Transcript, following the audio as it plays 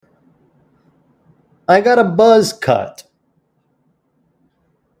I got a buzz cut.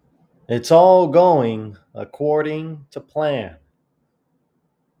 It's all going according to plan.